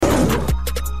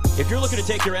If you're looking to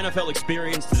take your NFL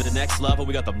experience to the next level,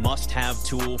 we got the must-have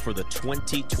tool for the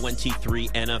 2023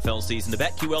 NFL season. The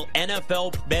BetQL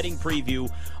NFL Betting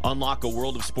Preview. Unlock a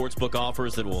world of sportsbook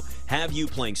offers that will have you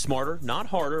playing smarter, not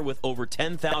harder, with over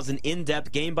 10,000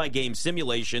 in-depth game-by-game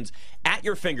simulations at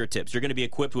your fingertips. You're going to be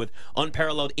equipped with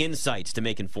unparalleled insights to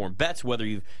make informed bets, whether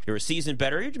you're a seasoned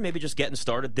bettor or you're maybe just getting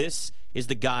started. This is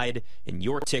the guide and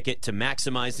your ticket to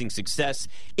maximizing success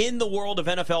in the world of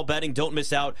NFL betting. Don't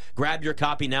miss out. Grab your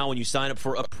copy now when you sign up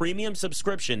for a premium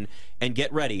subscription and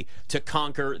get ready to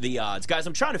conquer the odds. Guys,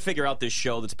 I'm trying to figure out this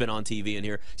show that's been on TV in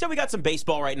here. So we got some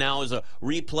baseball right now. There's a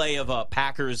replay of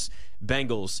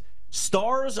Packers-Bengals.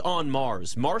 Stars on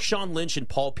Mars. Marshawn Lynch and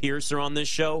Paul Pierce are on this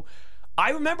show.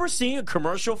 I remember seeing a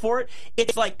commercial for it.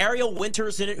 It's like Ariel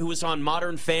Winters in it, who was on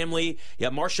Modern Family. Yeah,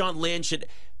 Marshawn Lynch.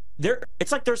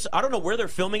 It's like there's, I don't know where they're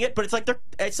filming it, but it's like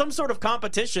it's some sort of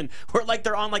competition where like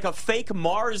they're on like a fake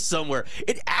Mars somewhere.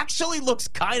 It actually looks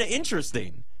kind of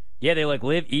interesting. Yeah, they like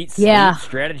live, eat, sleep,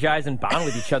 strategize, and bond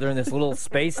with each other in this little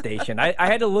space station. I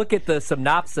had to look at the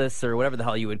synopsis or whatever the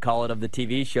hell you would call it of the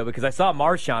TV show because I saw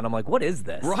Marshawn. I'm like, what is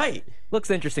this? Right. Looks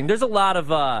interesting. There's a lot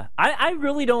of, I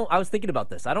really don't, I was thinking about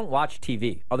this. I don't watch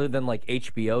TV other than like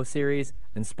HBO series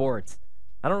and sports.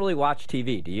 I don't really watch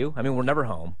TV, do you? I mean, we're never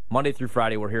home. Monday through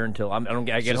Friday, we're here until,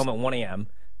 I get home at 1 a.m.,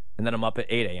 and then I'm up at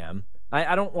 8 a.m.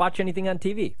 I don't watch anything on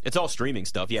TV. It's all streaming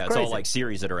stuff. Yeah, it's all like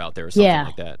series that are out there or something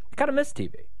like that. I kind of miss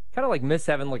TV. Kind of like miss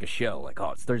having like a show. Like,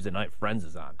 oh, it's Thursday night, Friends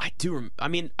is on. I do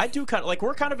kind of, like,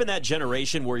 we're kind of in that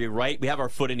generation where you're right, we have our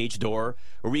foot in each door,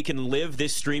 where we can live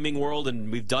this streaming world,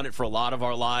 and we've done it for a lot of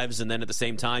our lives, and then at the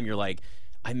same time, you're like,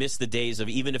 I miss the days of,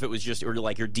 even if it was just, or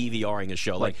like you're DVRing a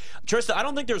show. Like, Trista, I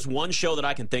don't think there's one show that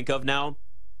I can think of now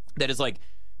that is like,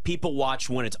 people watch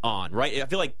when it's on, right? I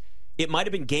feel like it might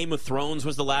have been Game of Thrones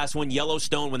was the last one.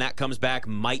 Yellowstone, when that comes back,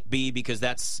 might be, because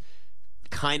that's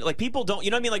kind of like, people don't,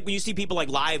 you know what I mean? Like when you see people like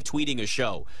live tweeting a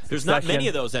show, there's not many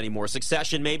of those anymore.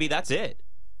 Succession, maybe, that's it.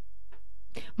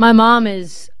 My mom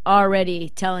is already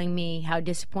telling me how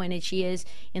disappointed she is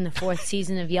in the 4th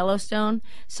season of Yellowstone.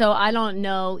 So I don't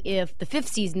know if the 5th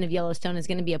season of Yellowstone is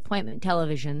going to be appointment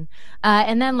television.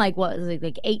 And then like, what was it,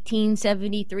 like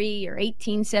 1873 or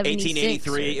 1876?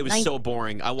 1883. It was so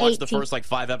boring. I watched the first like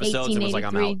 5 episodes and was like,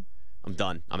 I'm out. I'm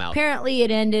done. I'm out. Apparently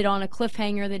it ended on a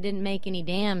cliffhanger that didn't make any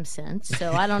damn sense.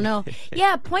 So I don't know.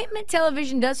 Yeah, appointment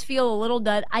television does feel a little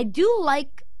dud. I do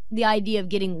like the idea of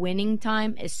getting Winning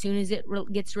Time as soon as it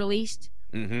gets released.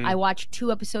 Mm-hmm. I watched 2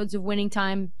 episodes of Winning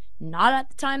Time, not at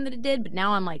the time that it did, but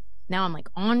now I'm like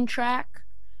on track.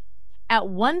 At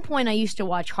one point, I used to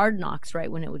watch Hard Knocks right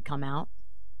when it would come out.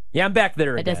 Yeah, I'm back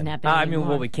there again. It doesn't happen anymore.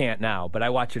 Well, we can't now, but I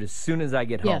watch it as soon as I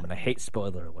get home, and I hate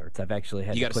spoiler alerts. I've actually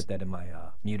had to put that in my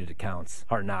muted accounts.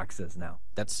 Hard Knocks is now.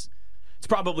 It's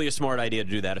probably a smart idea to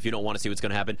do that if you don't want to see what's going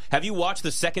to happen. Have you watched the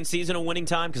 2nd season of Winning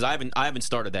Time? Because I haven't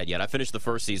started that yet. I finished the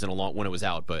 1st season when it was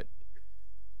out, but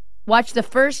watched the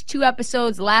first 2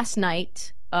 episodes last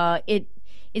night. It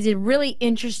is a really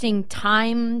interesting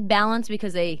time balance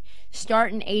because they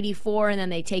start in 84 and then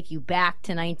they take you back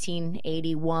to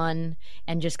 1981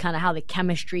 and just kind of how the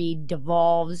chemistry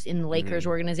devolves in the Lakers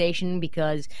organization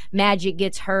because Magic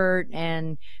gets hurt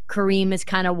and Kareem is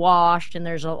kind of washed and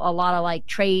there's a lot of like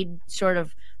trade sort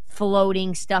of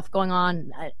floating stuff going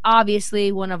on.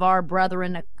 Obviously, one of our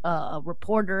brethren, a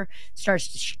reporter, starts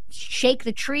to shake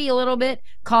the tree a little bit,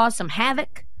 cause some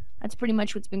havoc. That's pretty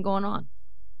much what's been going on.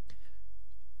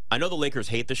 I know the Lakers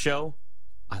hate the show.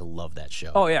 I love that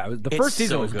show. Oh, yeah. The first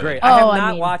season was great. Oh, I have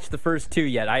not watched the first 2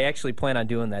 yet. I actually plan on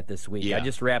doing that this week. Yeah. I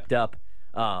just wrapped up.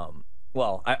 I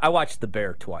watched The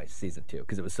Bear twice, season 2,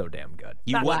 because it was so damn good.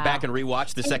 You went back and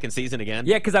rewatched the 2nd season again?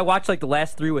 Yeah, because I watched like the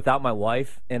last 3 without my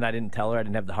wife, and I didn't tell her. I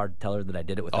didn't have the heart to tell her that I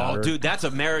did it without her. Oh, dude, that's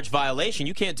a marriage violation.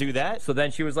 You can't do that. So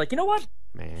then she was like, you know what?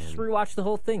 Man. Just rewatch the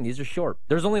whole thing. These are short.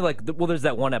 There's only there's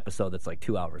that one episode that's like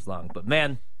 2 hours long. But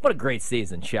man, what a great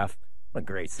season, Chef. What a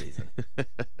great season.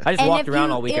 I just walked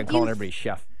around all weekend calling everybody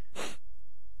Chef.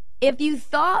 If you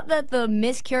thought that the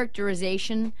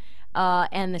mischaracterization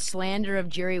and the slander of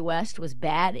Jerry West was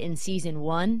bad in season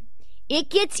 1, it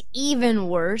gets even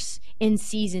worse in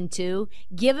season 2,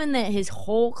 given that his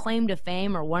whole claim to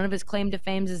fame, or one of his claim to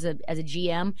fame as a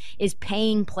GM, is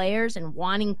paying players and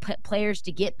wanting players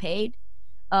to get paid.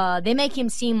 They make him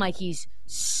seem like he's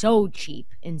so cheap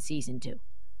in season 2.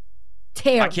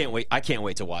 Terrible. I can't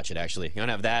wait to watch it, actually. I'm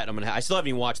gonna have that. I still haven't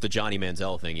even watched the Johnny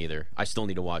Manziel thing either. I still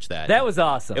need to watch that. That was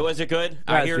awesome. Was it good?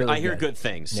 I hear good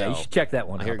things. Yeah, you should check that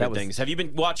one out. I hear good things. Have you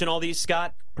been watching all these,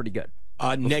 Scott? Pretty good.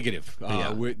 Negative.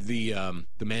 The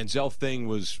Manziel thing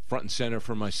was front and center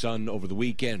for my son over the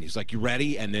weekend. He's like, "You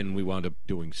ready?" And then we wound up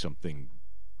doing something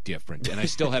different. And I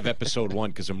still have episode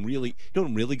 1 because I'm really, you know what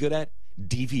I'm really good at?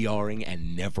 DVRing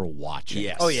and never watching.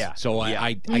 Yes. Oh, yeah. So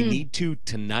I need to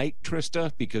tonight,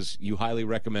 Trista, because you highly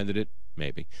recommended it.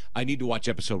 Maybe I need to watch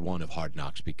episode 1 of Hard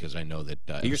Knocks because I know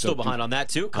that You're still behind on that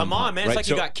too. Come on, man! It's right? like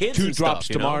you got kids. 2 and drops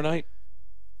stuff, tomorrow night,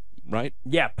 right?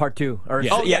 Yeah, part 2. Or,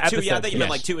 Oh yeah, 2. episodes. Yeah, I thought you meant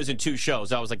Yes. like 2 is in 2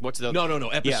 shows. I was like, what's the? No.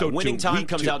 Episode Winning 2, Time week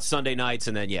comes 2. out Sunday nights,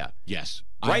 and then Yes.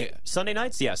 right Sunday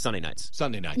nights. Yeah, Sunday nights.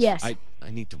 Sunday nights. Yes. I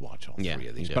need to watch all 3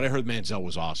 of these. Yeah. But I heard Manziel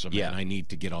was awesome, Yeah. and I need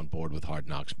to get on board with Hard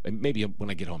Knocks. And maybe when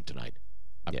I get home tonight.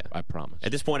 I promise.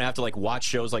 At this point, I have to like watch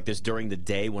shows like this during the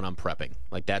day when I'm prepping.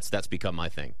 Like that's become my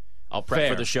thing. I'll prep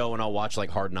for the show and I'll watch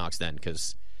like Hard Knocks then,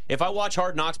 because if I watch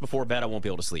Hard Knocks before bed, I won't be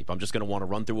able to sleep. I'm just going to want to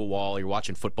run through a wall. You're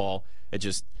watching football. It's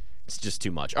just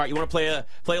too much. All right, you want to play a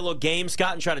little game,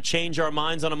 Scott, and try to change our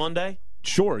minds on a Monday?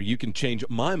 Sure, you can change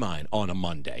my mind on a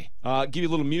Monday. Give you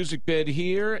a little music bed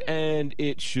here, and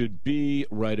it should be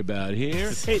right about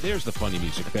here. Hey, there's the funny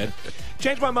music bed.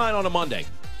 Change my mind on a Monday.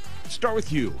 Start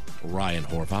with you, Ryan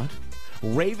Horvath.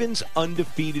 Ravens'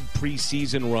 undefeated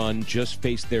preseason run just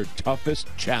faced their toughest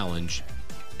challenge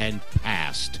and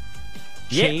passed.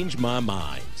 Change my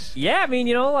mind. Yeah, I mean,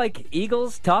 like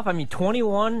Eagles, tough. I mean,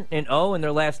 21-0 in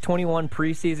their last 21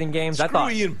 preseason games. Screw I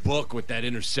thought Ian Book with that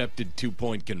intercepted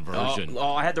 2-point conversion.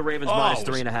 I had the Ravens minus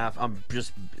 3.5. I'm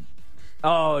just.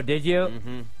 Oh, did you?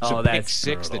 Mm-hmm. It's oh, a that's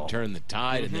pick 6 brutal. that turned the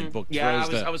tide, and then Book Yeah,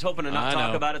 throws I was hoping to not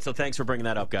talk about it, so thanks for bringing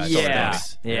that up, guys. Yeah.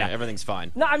 Yeah, everything's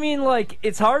fine. No, I mean, like,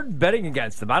 it's hard betting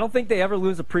against them. I don't think they ever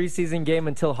lose a preseason game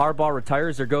until Harbaugh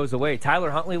retires or goes away. Tyler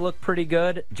Huntley looked pretty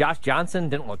good. Josh Johnson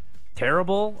didn't look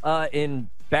terrible in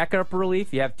backup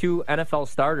relief. You have 2 NFL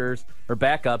starters or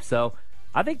backups, so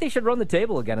I think they should run the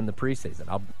table again in the preseason.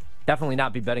 I'll definitely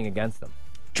not be betting against them.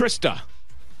 Trista.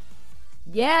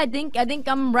 Yeah, I think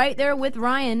I'm right there with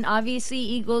Ryan. Obviously,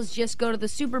 Eagles just go to the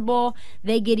Super Bowl.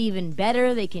 They get even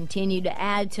better. They continue to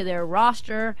add to their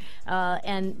roster,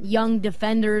 and young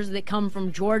defenders that come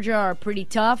from Georgia are pretty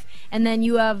tough. And then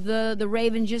you have the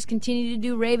Ravens just continue to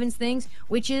do Ravens things,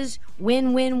 which is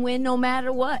win, win, win no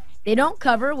matter what. They don't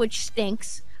cover, which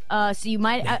stinks. So you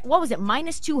might, what was it,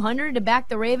 minus 200 to back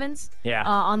the Ravens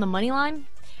on the money line?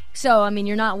 So, I mean,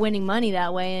 you're not winning money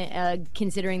that way,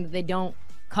 considering that they don't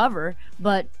cover.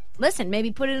 But listen, maybe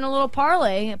put it in a little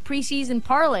parlay, a preseason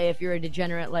parlay, if you're a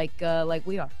degenerate like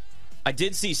we are. I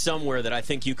did see somewhere that I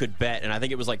think you could bet, and I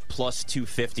think it was like plus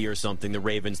 250 or something, the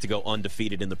Ravens to go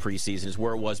undefeated in the preseason is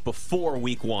where it was before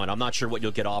week 1. I'm not sure what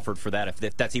you'll get offered for that,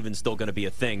 if that's even still going to be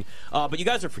a thing. But you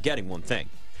guys are forgetting one thing.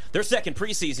 Their second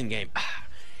preseason game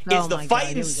is the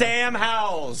fighting Sam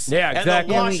Howells and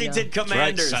the Washington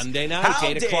Commanders. Right, Sunday night,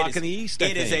 8 o'clock in the East,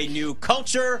 It is a new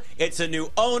culture. It's a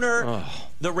new owner.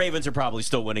 The Ravens are probably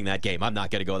still winning that game. I'm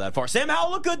not going to go that far. Sam Howell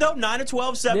looked good, though. 9 of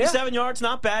 12, 77 yards.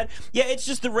 Not bad. Yeah, it's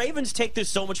just the Ravens take this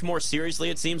so much more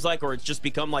seriously, it seems like, or it's just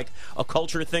become like a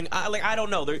culture thing. I don't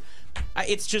know.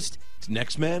 It's just... It's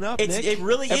next man up, Nick. It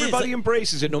really is. Everybody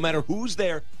embraces it. No matter who's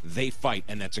there, they fight,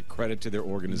 and that's a credit to their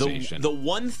organization. The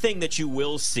one thing that you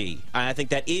will see, and I think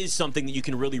that is something that you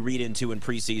can really read into in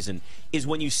preseason, is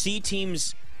when you see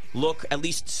teams look at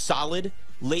least solid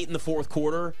late in the fourth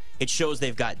quarter, it shows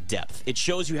they've got depth. It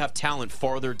shows you have talent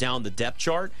farther down the depth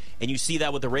chart, and you see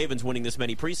that with the Ravens winning this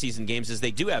many preseason games, is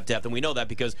they do have depth, and we know that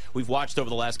because we've watched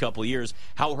over the last couple of years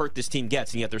how hurt this team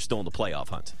gets, and yet they're still in the playoff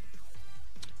hunt.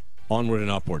 Onward and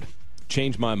upward.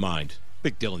 Change my mind.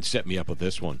 Big Dylan set me up with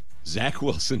this one. Zach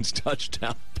Wilson's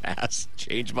touchdown pass,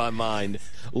 change my mind,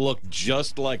 looked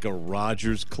just like a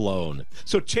Rodgers clone.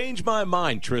 So change my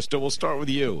mind, Trista. We'll start with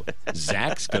you.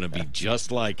 Zach's going to be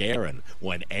just like Aaron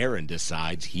when Aaron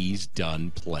decides he's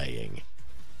done playing.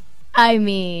 I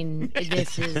mean,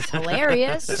 this is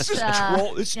hilarious. This is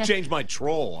troll. This changed my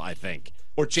troll, I think.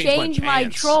 Or change my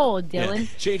troll, Dylan.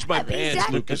 Yeah. Change my pants,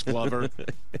 Lucas Glover.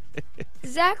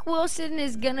 Zach Wilson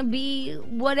is going to be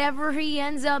whatever he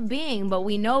ends up being, but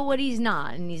we know what he's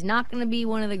not, and he's not going to be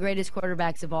one of the greatest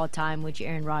quarterbacks of all time, which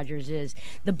Aaron Rodgers is.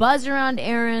 The buzz around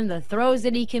Aaron, the throws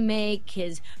that he can make,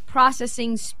 his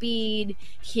processing speed,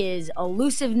 his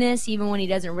elusiveness, even when he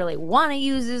doesn't really want to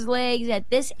use his legs at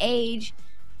this age.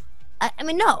 I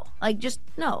mean, no. Like, just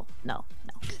no.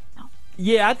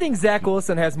 Yeah, I think Zach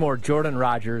Wilson has more Jordan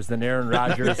Rodgers than Aaron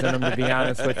Rodgers in him, to be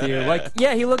honest with you. Like,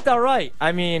 yeah, he looked all right.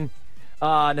 I mean,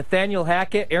 Nathaniel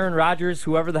Hackett, Aaron Rodgers,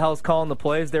 whoever the hell's calling the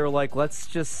plays, they were like, let's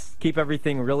just keep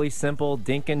everything really simple,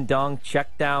 dink and dunk,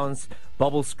 check downs,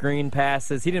 bubble screen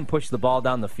passes. He didn't push the ball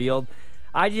down the field.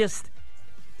 I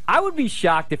would be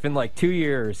shocked if in like 2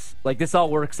 years, like this all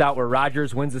works out where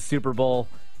Rodgers wins the Super Bowl,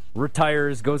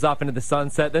 retires, goes off into the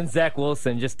sunset, then Zach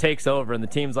Wilson just takes over and the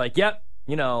team's like, yep,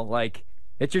 like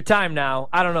It's your time now.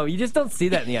 I don't know. You just don't see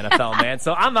that in the NFL, man.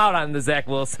 So I'm out on the Zach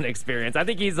Wilson experience. I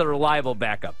think he's a reliable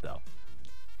backup, though.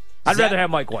 I'd rather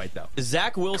have Mike White, though.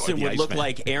 Zach Wilson would look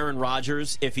like Aaron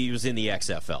Rodgers if he was in the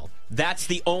XFL. That's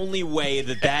the only way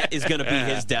that is going to be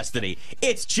his destiny.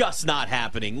 It's just not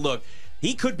happening. Look,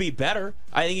 he could be better.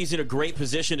 I think he's in a great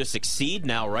position to succeed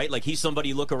now, right? Like, he's somebody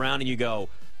you look around and you go,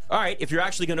 all right, if you're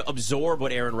actually going to absorb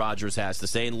what Aaron Rodgers has to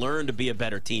say and learn to be a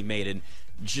better teammate and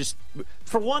just,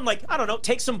 for one, like, I don't know,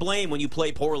 take some blame when you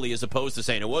play poorly as opposed to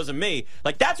saying it wasn't me.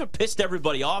 Like, that's what pissed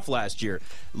everybody off last year.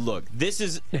 Look, this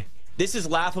is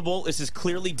laughable. This is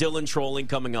clearly Dylan trolling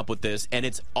coming up with this, and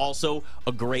it's also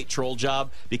a great troll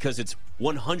job because it's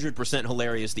 100%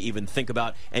 hilarious to even think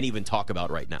about and even talk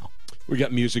about right now. We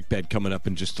got Music Bed coming up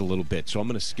in just a little bit, so I'm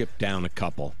going to skip down a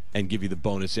couple and give you the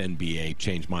bonus NBA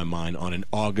Change My Mind on an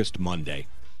August Monday.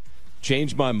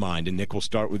 Change my mind, and Nick, we'll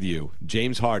start with you.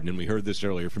 James Harden, and we heard this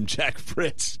earlier from Jack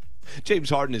Fritz. James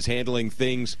Harden is handling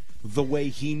things the way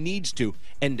he needs to.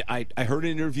 And I heard an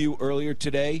interview earlier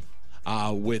today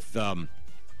with,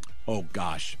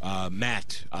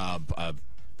 Matt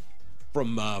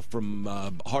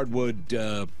from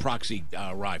Hardwood Proxy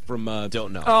Rye from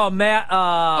Don't know. Oh, Matt.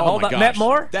 Hold on, Matt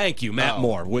Moore. Thank you, Matt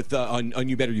Moore with on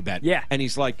You Better You Bet. Yeah, and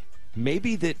he's like,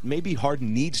 maybe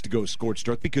Harden needs to go scorched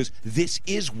earth because this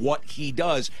is what he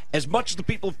does. As much as the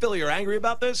people of Philly are angry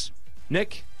about this,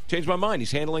 Nick, changed my mind.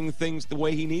 He's handling things the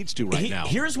way he needs to right now.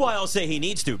 Here's why I'll say he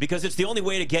needs to, because it's the only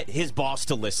way to get his boss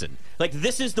to listen. Like,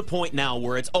 this is the point now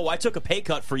where it's, I took a pay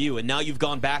cut for you, and now you've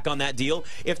gone back on that deal.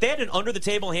 If they had an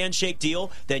under-the-table handshake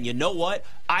deal, then you know what?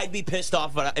 I'd be pissed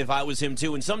off if I was him,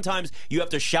 too. And sometimes you have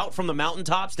to shout from the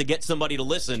mountaintops to get somebody to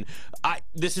listen.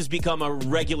 This has become a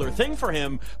regular thing for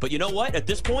him, but you know what? At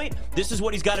this point, this is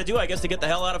what he's got to do, I guess, to get the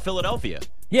hell out of Philadelphia.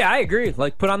 Yeah, I agree.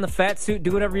 Like, put on the fat suit,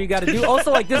 do whatever you got to do.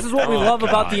 Also, like, this is what we love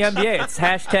about the NBA. It's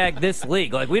 #this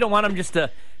league. Like, we don't want him just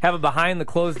to have a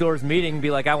behind-the-closed-doors meeting and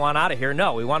be like, I want out of here.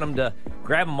 No, we want him to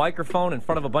grab a microphone in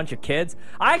front of a bunch of kids.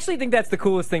 I actually think that's the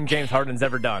coolest thing James Harden's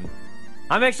ever done.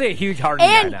 I'm actually a huge Harden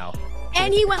guy now.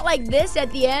 And he went like this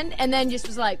at the end and then just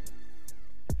was like,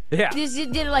 just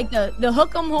did like the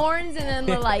hook 'em horns and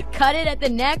then like cut it at the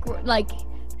neck, like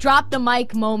drop the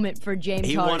mic moment for James Harden.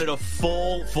 He wanted a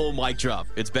full mic drop.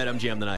 It's BetMGM tonight.